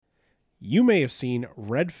You may have seen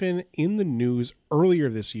Redfin in the news earlier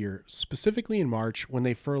this year, specifically in March, when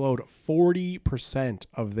they furloughed 40%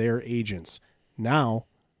 of their agents. Now,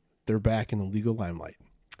 they're back in the legal limelight.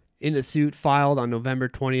 In a suit filed on November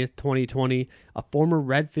 20th, 2020, a former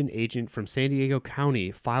Redfin agent from San Diego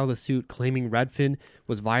County filed a suit claiming Redfin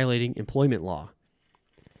was violating employment law.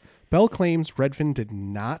 Bell claims Redfin did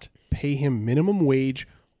not pay him minimum wage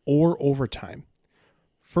or overtime.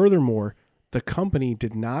 Furthermore, the company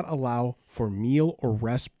did not allow for meal or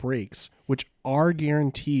rest breaks, which are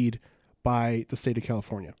guaranteed by the state of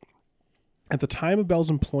California. At the time of Bell's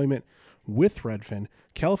employment with Redfin,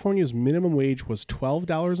 California's minimum wage was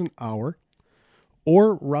 $12 an hour,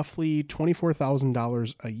 or roughly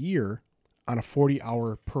 $24,000 a year on a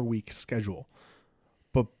 40-hour per week schedule.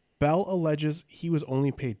 But Bell alleges he was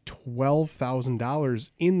only paid $12,000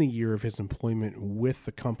 in the year of his employment with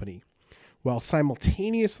the company, while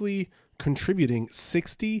simultaneously contributing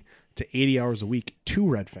 60 to 80 hours a week to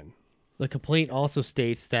Redfin. The complaint also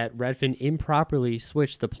states that Redfin improperly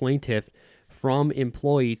switched the plaintiff from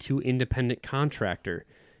employee to independent contractor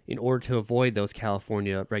in order to avoid those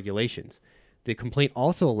California regulations. The complaint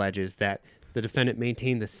also alleges that the defendant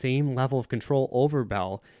maintained the same level of control over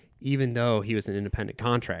Bell even though he was an independent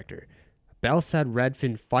contractor. Bell said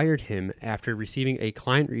Redfin fired him after receiving a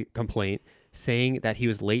client complaint saying that he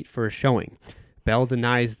was late for a showing. Bell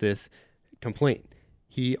denies this complaint.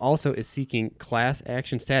 He also is seeking class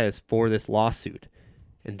action status for this lawsuit.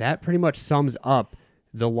 And that pretty much sums up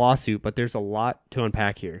the lawsuit, but there's a lot to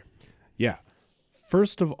unpack here. Yeah.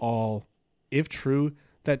 First of all, if true,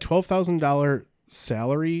 that $12,000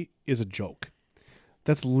 salary is a joke.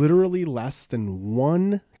 That's literally less than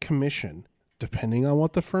one commission, depending on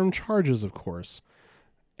what the firm charges, of course,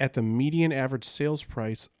 at the median average sales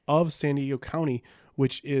price of San Diego County,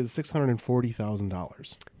 which is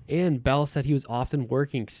 $640,000. And Bell said he was often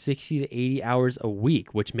working 60 to 80 hours a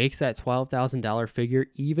week, which makes that $12,000 figure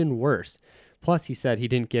even worse. Plus, he said he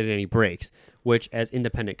didn't get any breaks, which as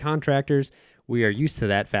independent contractors, we are used to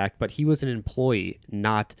that fact, but he was an employee,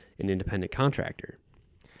 not an independent contractor.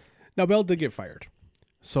 Now, Bell did get fired.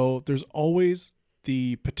 So there's always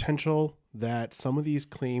the potential that some of these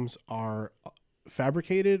claims are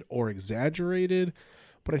fabricated or exaggerated,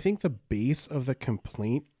 but I think the base of the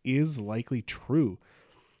complaint is likely true.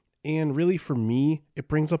 And really, for me, it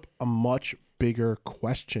brings up a much bigger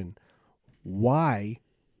question. Why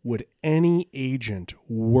would any agent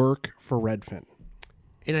work for Redfin?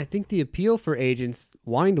 And I think the appeal for agents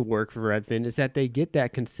wanting to work for Redfin is that they get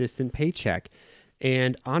that consistent paycheck.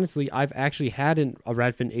 And honestly, I've actually had a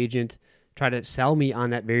Redfin agent try to sell me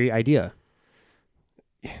on that very idea.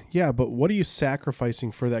 Yeah, but what are you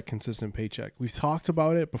sacrificing for that consistent paycheck? We've talked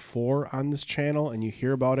about it before on this channel, and you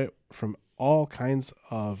hear about it from all kinds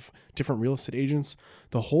of different real estate agents.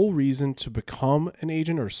 The whole reason to become an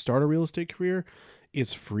agent or start a real estate career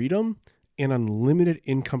is freedom and unlimited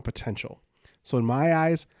income potential. So in my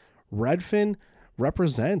eyes, Redfin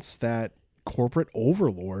represents that corporate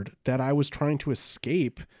overlord that I was trying to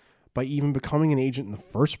escape by even becoming an agent in the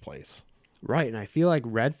first place. Right, and I feel like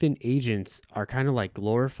Redfin agents are kind of like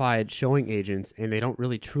glorified showing agents, and they don't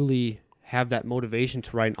really truly have that motivation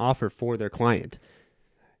to write an offer for their client.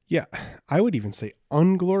 Yeah, I would even say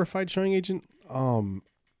unglorified showing agent.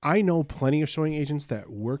 I know plenty of showing agents that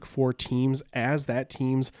work for teams as that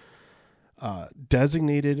team's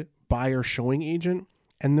designated buyer showing agent,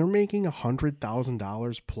 and they're making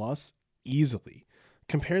 $100,000 plus easily.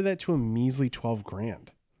 Compare that to a measly $12,000.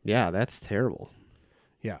 Yeah, that's terrible.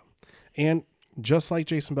 Yeah. And just like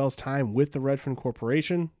Jason Bell's time with the Redfin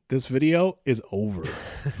Corporation, this video is over.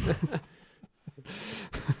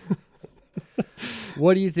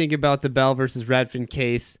 What do you think about the Bell versus Redfin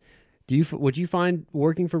case? Would you find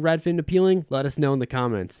working for Redfin appealing? Let us know in the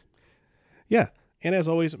comments. Yeah. And as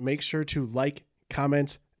always, make sure to like,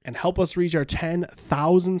 comment, and help us reach our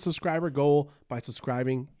 10,000 subscriber goal by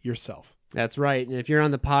subscribing yourself. That's right. And if you're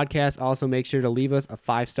on the podcast, also make sure to leave us a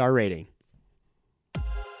 5-star rating.